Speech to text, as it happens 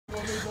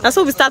That's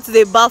why we start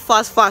today. Bath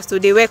fast. So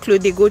they wear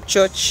clothes, they go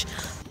church.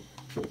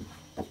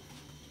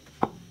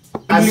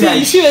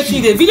 You see what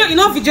the video? You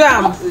know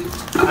video.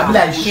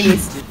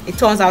 It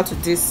turns out to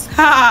this.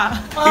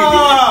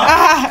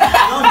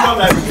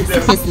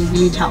 This is the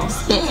village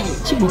house. Yeah,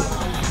 Chibo.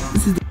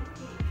 This is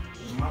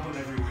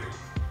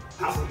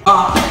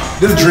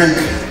This drink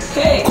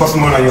costs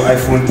more than your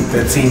iPhone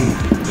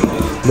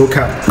 13. No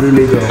cap,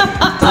 really legal.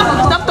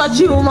 Stop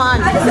touching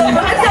woman.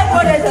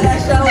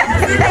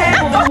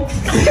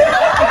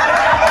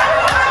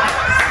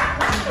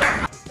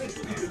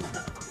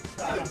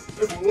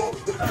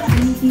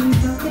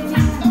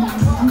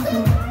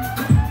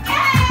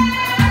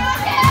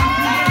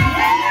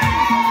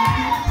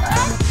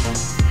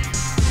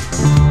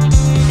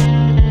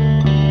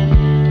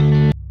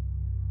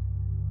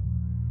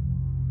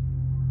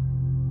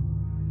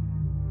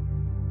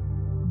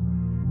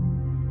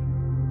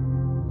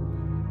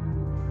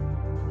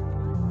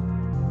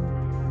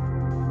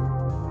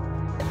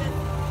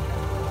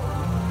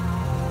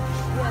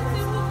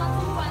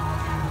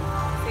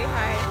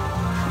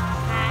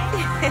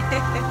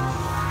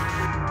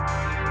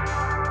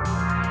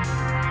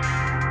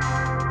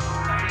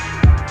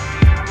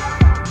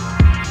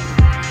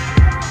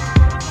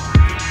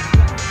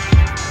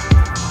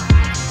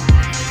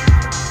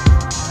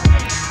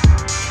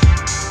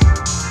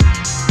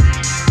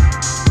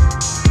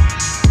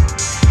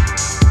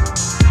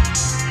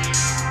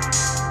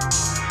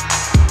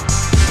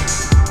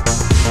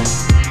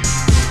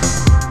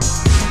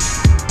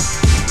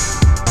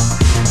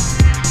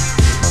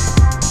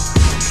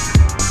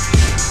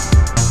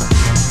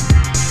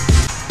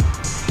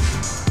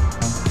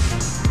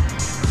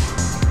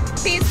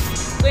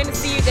 Going to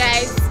see you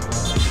guys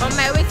on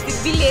my way to the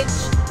village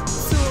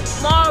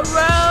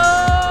tomorrow.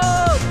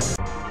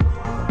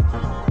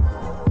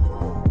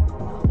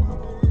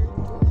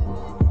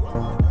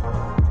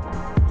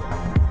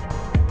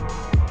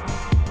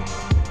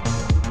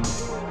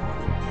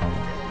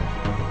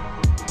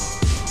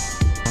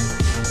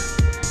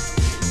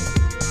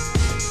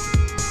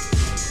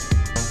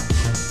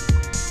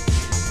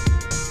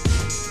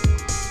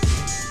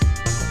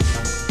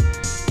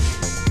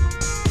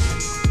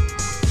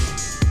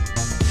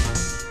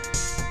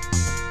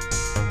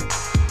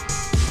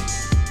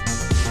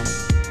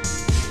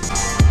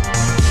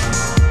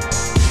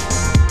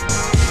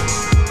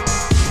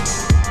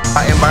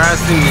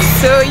 Embarrassing.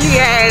 So you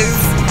guys,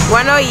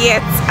 we're not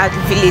yet at the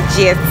village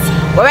yet.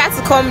 But we have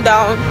to come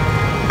down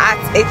at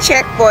a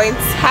checkpoint.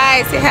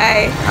 Hi, say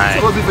hi. Hi.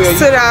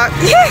 So that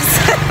yes,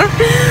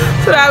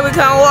 so that we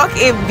can walk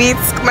a bit.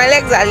 My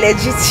legs are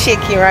legit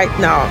shaking right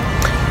now.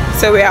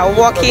 So we are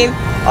walking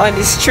on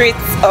the streets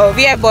of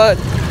but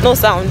no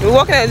sound. We're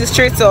walking on the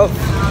streets of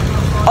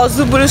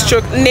Ozubulu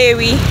stroke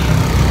Newi.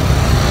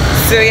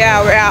 So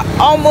yeah, we are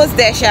almost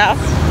there, Sha.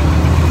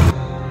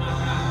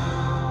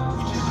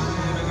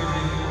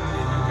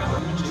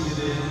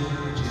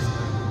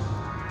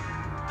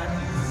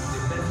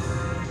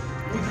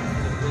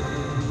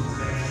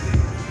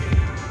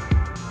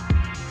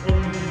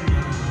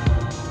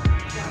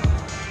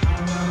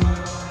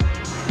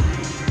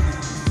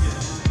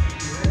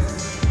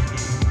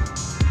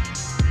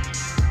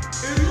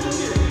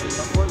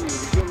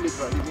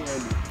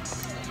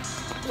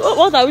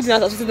 What are we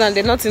doing at and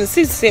they're not in the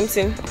same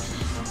thing?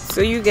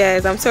 So you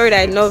guys, I'm sorry that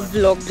I did not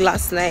vlog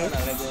last night.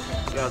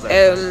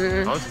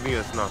 I want to be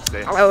a snap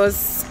today.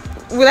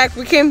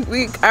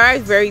 We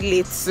arrived very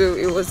late, so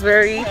it was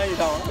very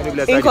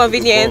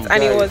inconvenient,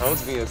 and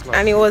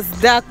it was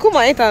dark. Come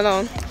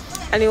on,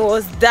 and it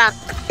was dark.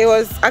 It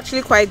was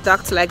actually quite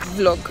dark to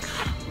vlog.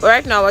 But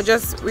right now we're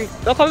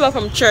coming back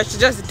from church,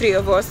 just the three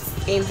of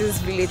us in this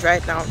village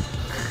right now.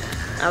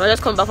 And we're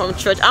just coming back from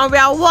church, and we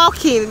are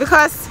walking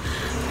because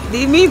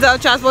the means of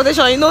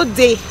transportation,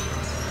 day.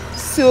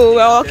 So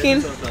we're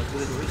walking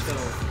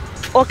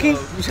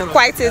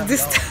quite a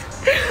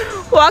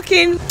distance.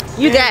 Walking,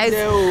 you guys.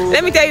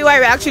 Let me tell you why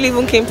we actually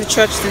even came to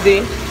church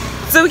today.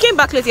 So we came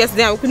back late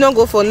yesterday and we could not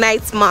go for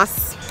night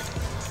mass.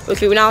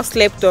 Okay, we now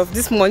slept off.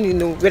 This morning,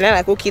 we're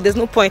not okay, there's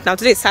no point now.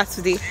 Today is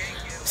Saturday.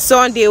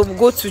 Sunday we'll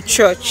go to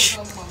church.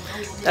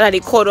 They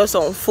called us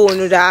on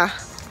phone that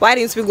why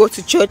didn't we go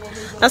to church?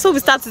 That's why we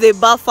start today.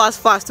 Bath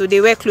fast. So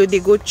they wear clothes, they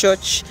go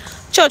church.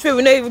 Church where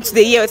we not even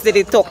today hear what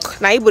they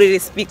talk. Now Igbo they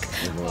speak.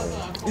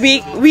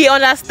 We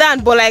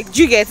understand, but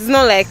you get, it's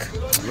not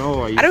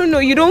no, I don't know,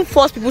 you don't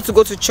force people to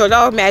go to church.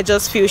 That way I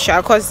just feel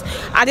sure, because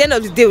at the end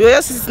of the day we're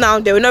just sitting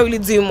down there, we're not really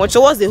doing much. So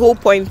what's the whole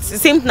point? It's the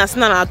same thing as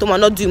sitting at home and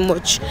not doing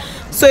much.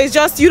 So it's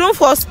just, you don't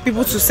force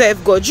people to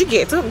serve God. You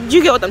get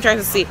what I'm trying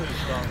to say?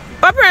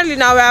 But apparently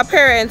now we're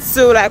parents,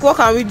 so what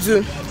can we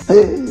do?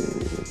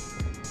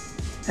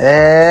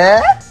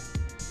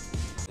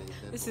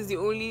 This is the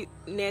only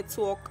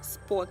network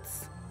spot.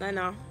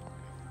 Nana.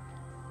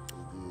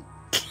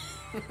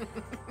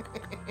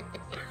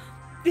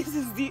 This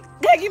is the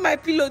can I give my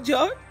pillow,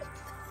 John?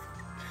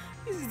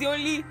 This is the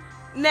only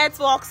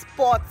network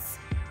spot,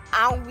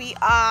 and we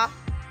are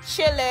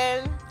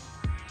chilling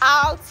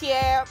out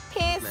here.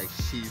 Peace. Like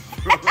sheep.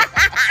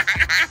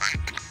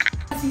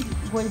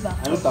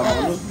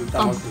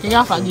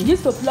 you forgive?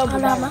 Used to plug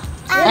Alama.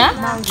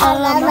 Alama.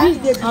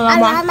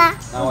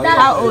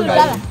 How old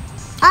are you?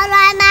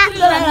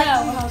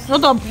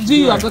 What up? Do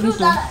you are talking to?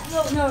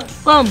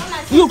 Come,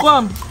 you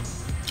come.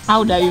 How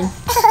old are you?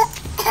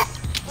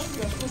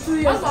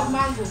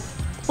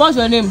 What's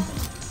your name?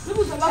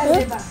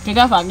 You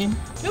can forgive?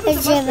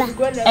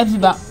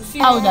 Epsiba.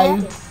 How old are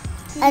you?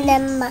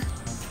 Anambra.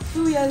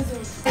 2 years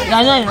old. You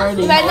are not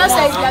already. If I know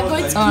say you are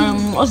going to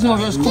What's the name of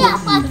your school?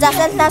 It's a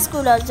central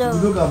school also.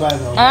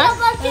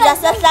 It's a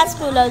central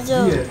school also.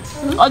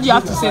 What do you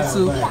have to say to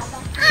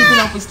keeping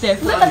up with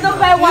Steph? don't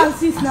buy 1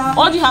 6 now.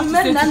 What do you have to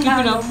say to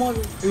keeping up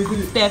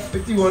with Steph?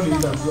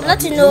 Not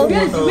to know.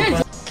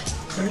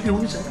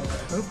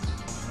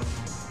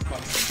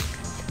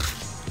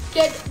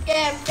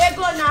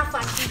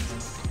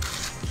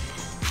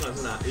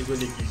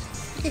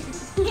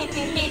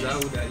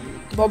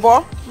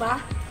 Bobo,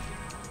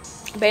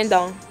 bend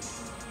down.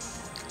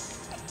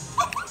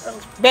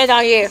 Bend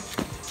down here.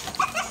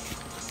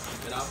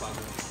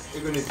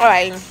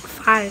 Alright.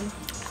 Fine.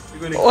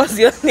 What's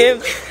your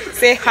name?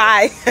 Say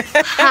hi.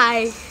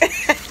 Hi.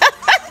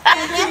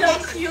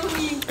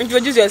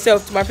 Introduce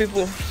yourself to my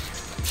people.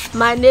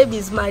 My name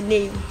is my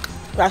name.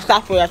 Your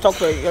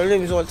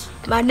name is what?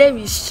 My name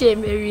is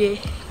Chemere.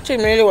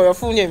 Chemere, what's your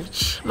full name?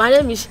 My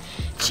name is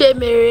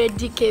Chemere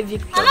DK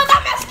Victor.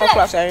 What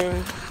class are you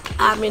in?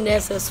 I'm in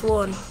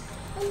SS1.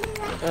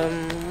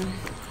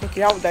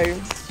 Okay, how old are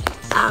you?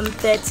 I'm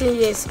 13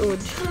 years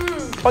old.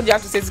 What do you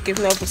have to say to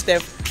keeping up with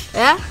Steph?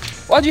 Yeah?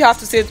 What do you have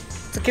to say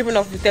to keeping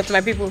up with Steph,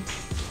 my people?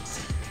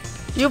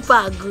 You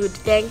are good,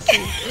 thank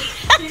you.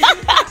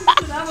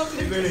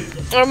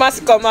 Oh,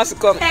 Mercy, come.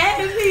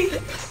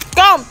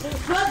 Come!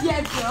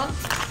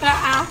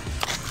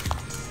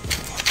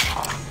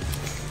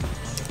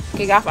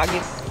 Okay, go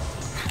forget.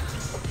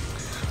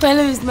 My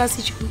name is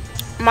Masichu.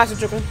 Mercy,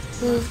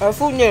 your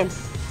full name?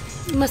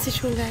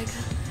 Masichu Ngaiga.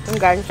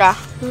 Nganka.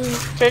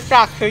 Say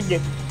track, say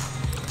it.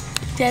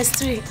 There's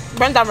 3.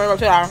 Bend down very well,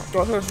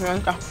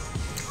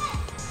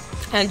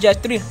 and just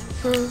 3.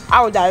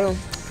 How old are you?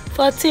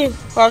 14.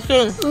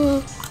 14.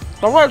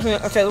 The word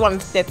says 1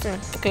 is 13.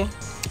 Okay.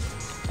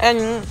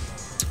 And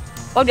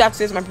what do you have to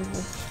say to my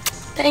people?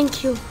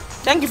 Thank you.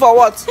 Thank you for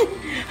what?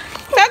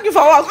 Thank you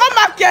for what? Come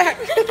back here.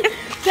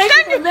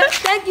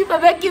 Thank you for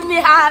making me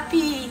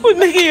happy. Who's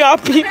making you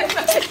happy?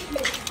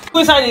 Go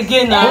inside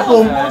again now.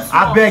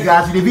 I beg,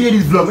 as you video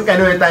this vlog, we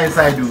can enter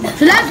inside. Do.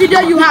 So that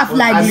video you have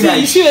like See,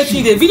 you see what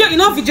the video, you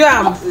know video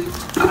am. I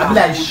be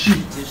like shit.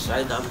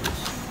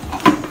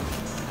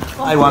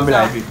 I want to be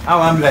like it. I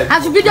want to be like it.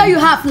 as the video you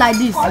have like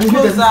this.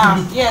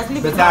 Yes,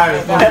 leave it. Better.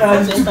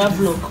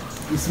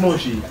 It's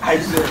smushy. I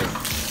swear.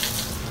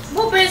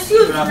 Who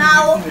excuse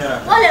now?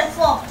 What the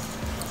fuck?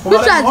 Which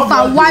one if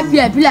I wipe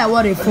here be like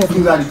what a fuck?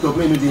 You are the top,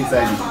 me know the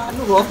inside.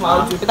 Look off my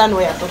audio. Better know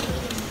what you're talking.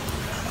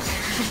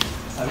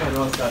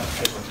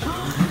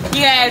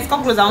 Yes,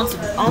 come close. I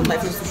want my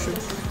face to show.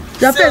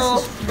 Your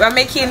So we're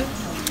making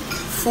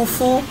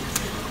fufu,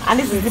 and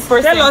this is the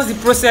process. Tell us the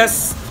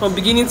process from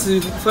beginning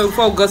to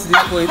before we got to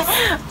this point.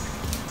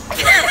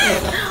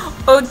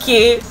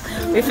 Okay,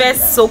 we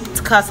first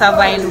soaked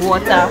cassava in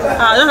water.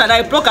 Just like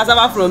I pluck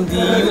cassava from the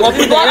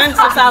We got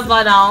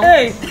cassava now.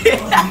 Hey,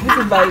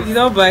 you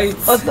don't buy it.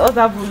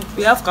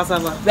 We have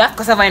cassava. We have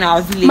cassava in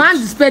our village. Man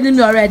is spending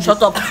me already.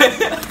 Shut up. We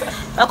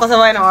have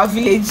cassava in our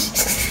village.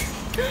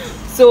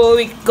 So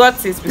we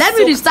got it. Let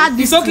me restart You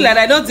this. soak it like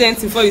I don't do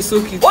anything before you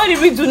soak it. What did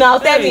we do now?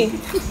 Tell me.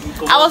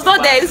 I was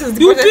not there. This is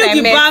the You process I peel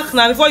the met. back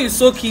now before you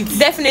soak it.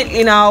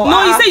 Definitely now.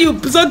 No, you say you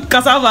soak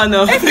cassava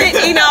now.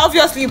 Definitely now.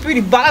 Obviously, you peel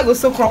the back. I go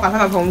soak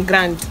cassava from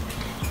ground.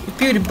 You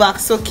peel the back,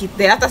 soak it.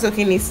 Then after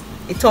soaking it,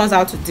 it turns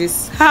out to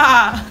this. Don't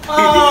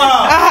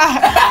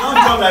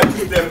jump like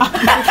them.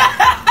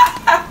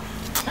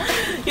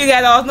 You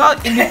guys, I was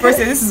not in the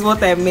process. This is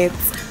what I met.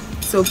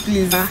 So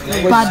please,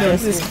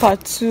 this is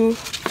part 2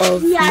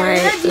 of my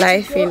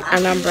life in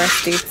Anambra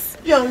State.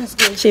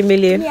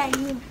 Chemele,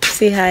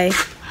 say hi.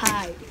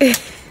 Hi.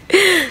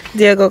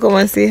 Diego, come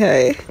and say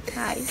hi.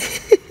 Hi.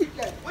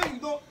 When you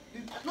don't,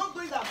 not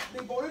doing that,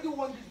 they've already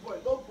won this boy.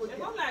 Don't go there.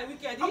 Not like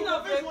wicked. He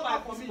not break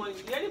pipe this morning.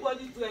 Did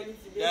anybody do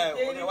anything? Yeah,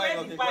 They okay, why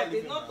repair the not? pipe.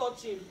 They not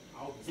touch him.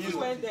 He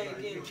went there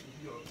again.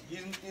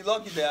 He's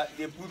lucky that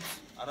they put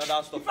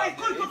another stuff. If I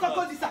can't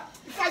go this side,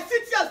 if I see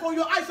tears from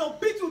your eyes, I'll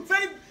beat you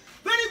very,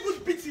 very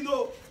good beat, you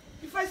know.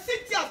 If I see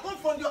tears come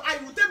from your eye,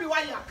 you tell me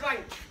why you are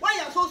crying. Why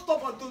you are so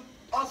stubborn to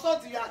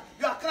assault you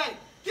are crying.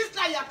 This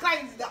cry you are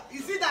crying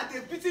is it that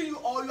they're beating you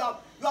or you have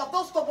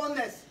done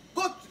stubbornness?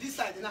 Go to this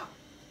side now.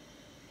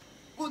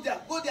 Go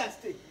there and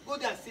stay. Go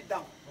there and sit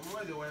down.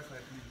 Where's the Wi-Fi,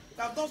 please? If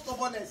you have done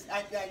stubbornness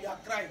and you are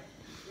crying.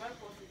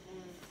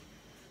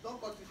 Don't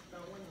cut it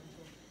down when I'm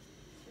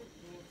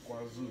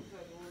done.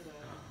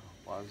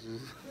 Wazoo.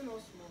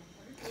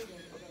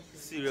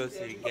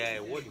 Seriously, guy,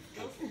 what the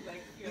fuck?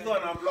 This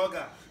one a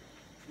vlogger.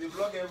 They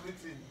vlog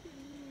everything.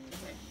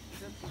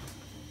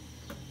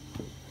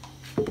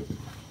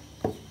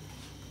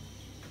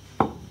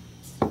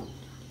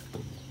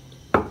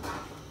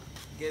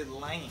 Get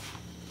lying.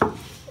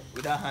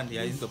 With that hand,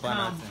 you're using to pan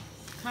out.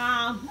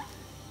 Calm.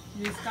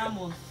 You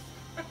scam us.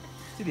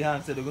 See the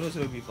hand, so they're going to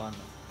show you pan.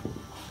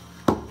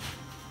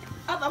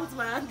 What happened to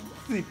my hand?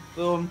 See,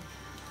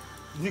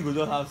 you go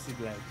just have sick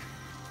like.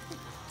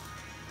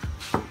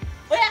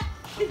 Oh yeah,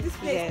 leave this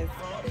place.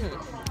 Yes.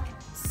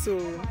 So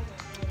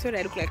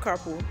I look like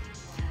carpool.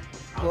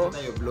 I want to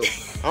enter your blog.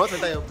 I want to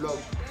enter your blog.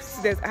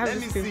 Let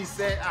me see.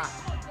 Say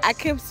I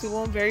came to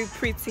one very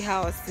pretty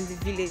house in the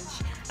village.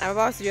 I'm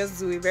about to just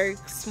do a very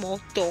small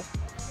tour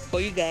for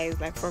you guys,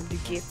 like from the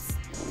gates.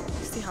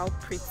 See how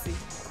pretty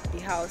the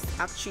house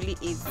actually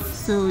is.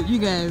 So you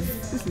guys,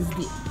 this is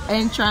the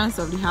entrance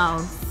of the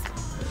house.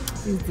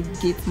 This is the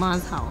gate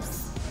man's house.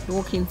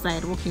 Walk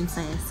inside.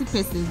 See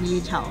person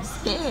village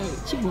house. Hey,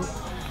 Chibo.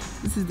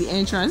 This is the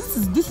entrance.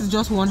 This is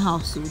just one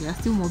house, so there are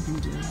still more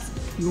buildings.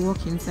 You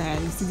walk inside,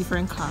 you see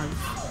different cars.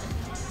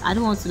 I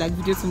don't want to like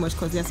video too much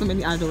because there are so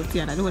many adults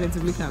here and I don't want them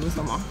to look at me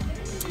somehow.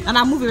 And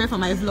I'll move away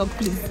from my vlog,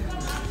 please.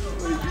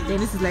 Then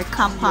this is like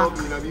car park.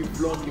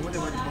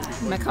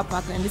 My car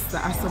park, and this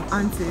are some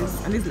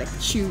aunties, and this is like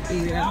chill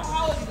area.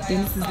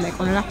 Then this is like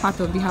another part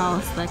of the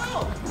house. Like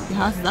the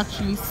house is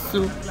actually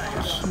so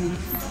cute.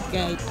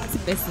 Guys, it's a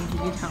person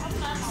village house.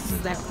 This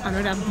is like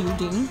another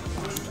building.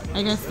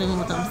 I guys know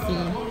what I'm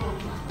saying.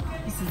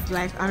 This is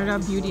like another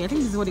building. I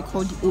think this is what they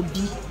call the OB,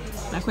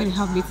 like when they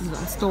have meetings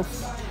and stuff.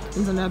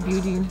 There's another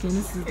building. Then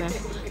this is like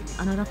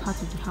another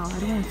part of the house. I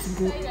don't want to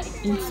go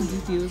into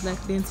details.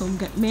 Like then some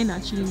men are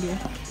chilling there.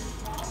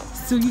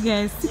 So you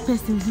guys, see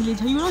person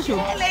village. Are you not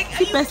sure?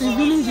 See person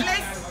village.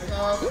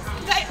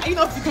 Are you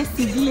not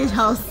person village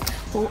house?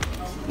 Oh,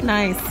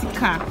 nice. See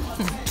car.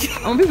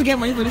 I want people to get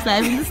money for this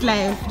life. In this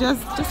life,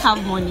 just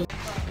have money.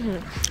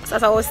 So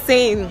as I was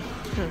saying.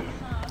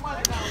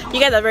 You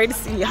guys have already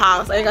seen the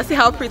house and you can see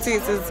how pretty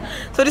it is.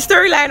 So the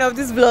storyline of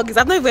this vlog is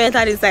I've not even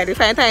entered inside.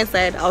 If I enter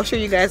inside, I'll show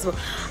you guys. But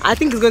I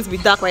think it's going to be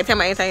dark by the time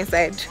I enter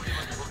inside.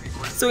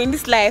 So in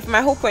this life,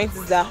 my whole point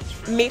is that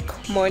make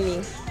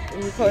money.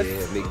 Because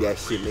make that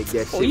shit.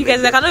 Oh, you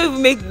guys, I cannot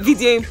even make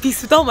video in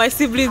peace without my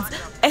siblings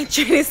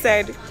entering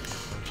inside.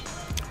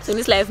 So in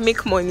this life,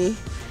 make money.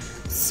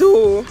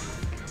 So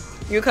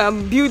you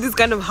can build this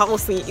kind of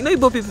housing. You know,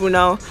 Igbo people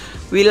now,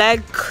 we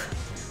like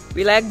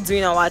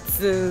doing our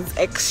things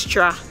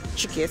extra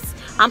chickens.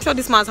 I'm sure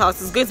this man's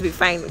house is going to be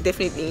fine,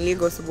 definitely in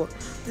Lagos, but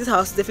this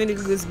house is definitely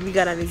going to be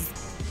bigger than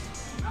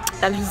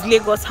his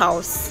Lagos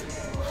house.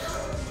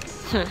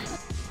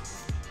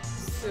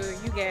 So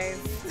you guys,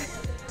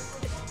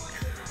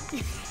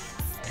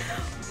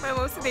 my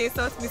mom today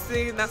insult me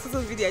saying that's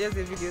also video. I just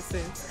did video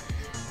since.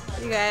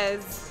 You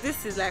guys,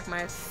 this is like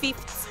my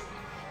 5th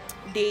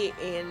day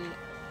in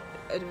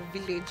a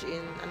village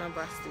in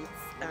Anambra State.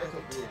 And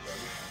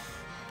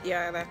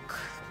yeah, like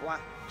what,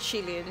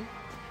 chilling.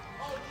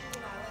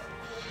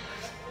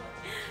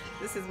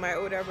 This is my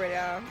older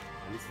brother.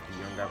 This is the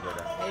younger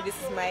brother. And this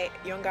is my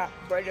younger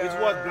brother. With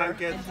what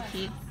blanket?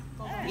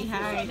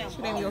 Behind.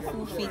 Show them your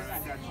full face.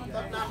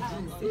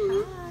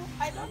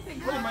 Hi.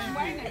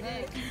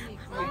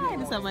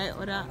 These are my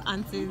other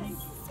aunties.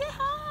 Say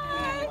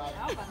hi.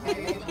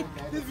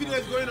 This video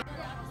is going on.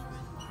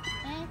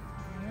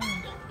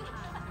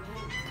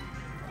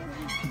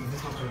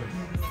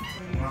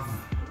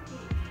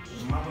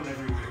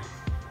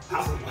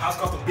 House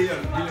cost $1 billion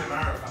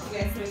America.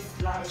 Yes,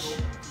 it's large.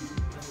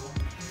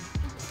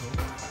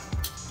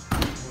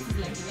 This is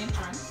like the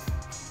entrance.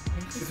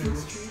 This is the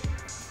street.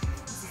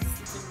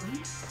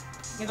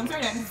 Yes, I'm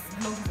sorry that this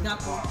vlog is dark.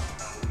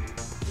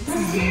 This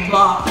is the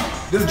bar.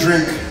 This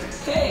drink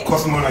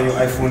costs more than your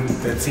iPhone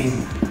 13.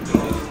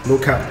 No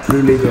cap, no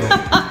legal.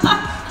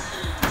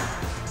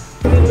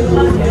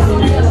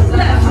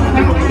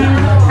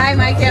 Hi,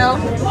 Michael.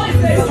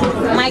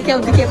 Michael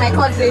became my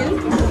cousin.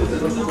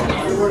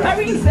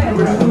 Prince,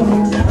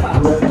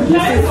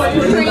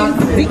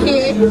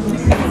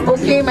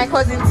 okay, my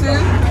cousin too.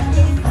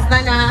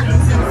 Nana,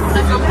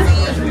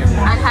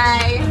 and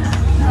hi.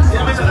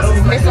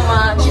 Mesoma,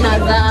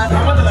 Chinaza.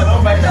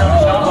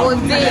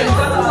 Ode.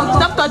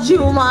 Stop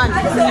touching woman.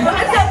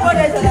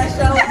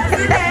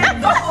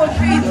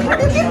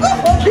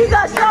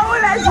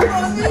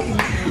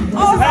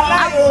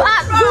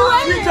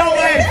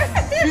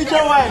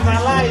 Future wife, I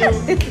lie.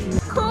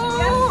 Cool,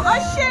 oh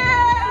shit!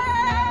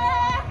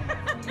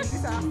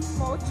 These are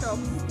small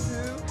chops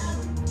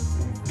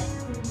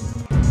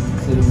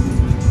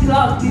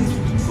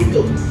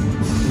too.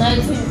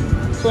 19,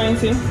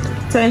 20,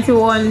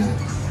 21.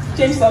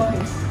 Change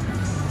something.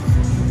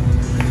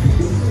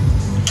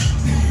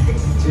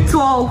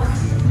 12.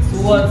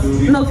 What?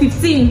 No,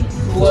 15.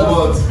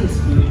 What?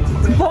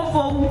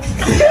 Boom.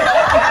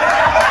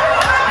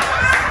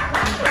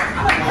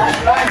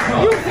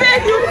 You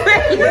failed.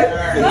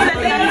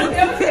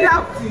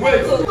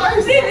 Wait.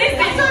 See, this is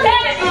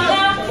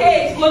 10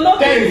 cake.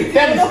 10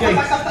 is cake.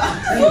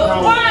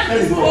 1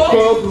 is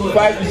Coke.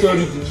 5 is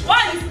origin.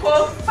 1 is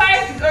Coke.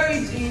 5 is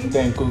origin.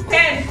 10 Coke.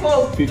 10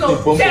 Coke. 15 so,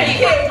 Pompo. 10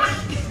 cake.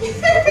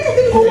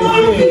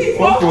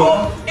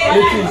 Pompo.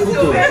 18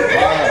 Pompo.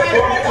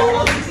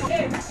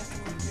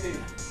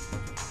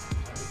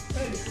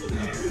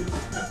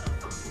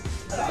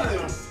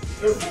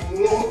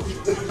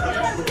 No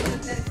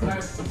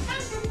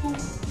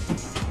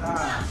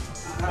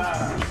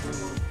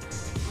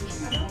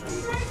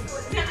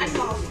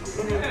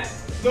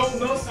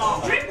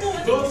song.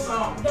 No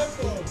song.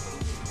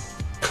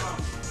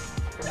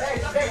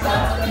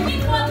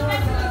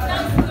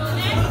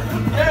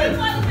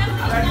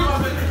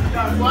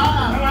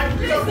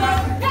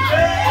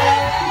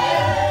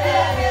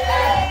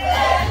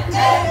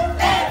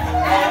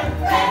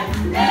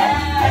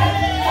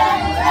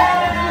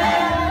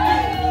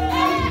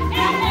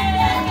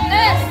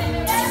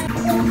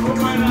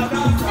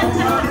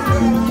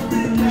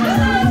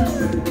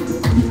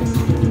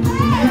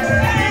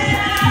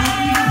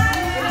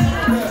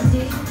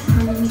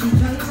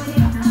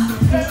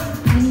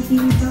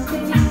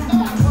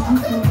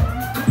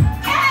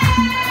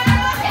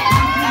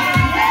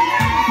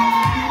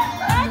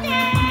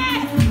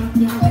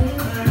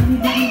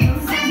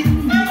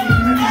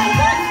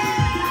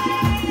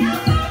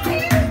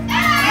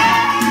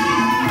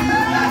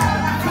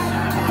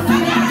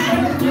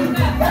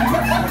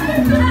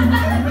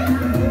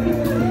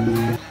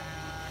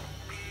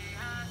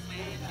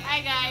 Hi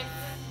guys,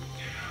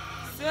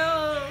 so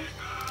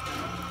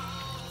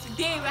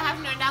today we're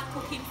having another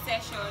cooking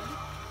session,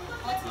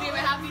 but today we're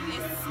having a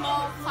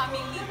small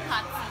family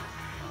party.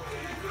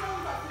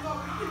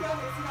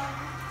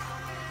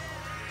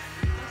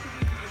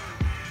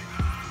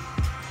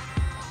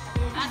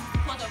 That's the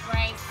pot of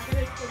rice.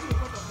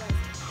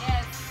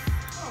 Yes,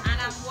 and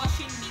I'm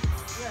washing meat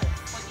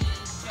for the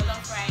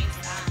jollof rice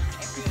and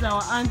everything. This is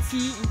our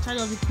auntie in charge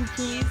of the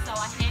cooking. This is our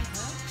hen.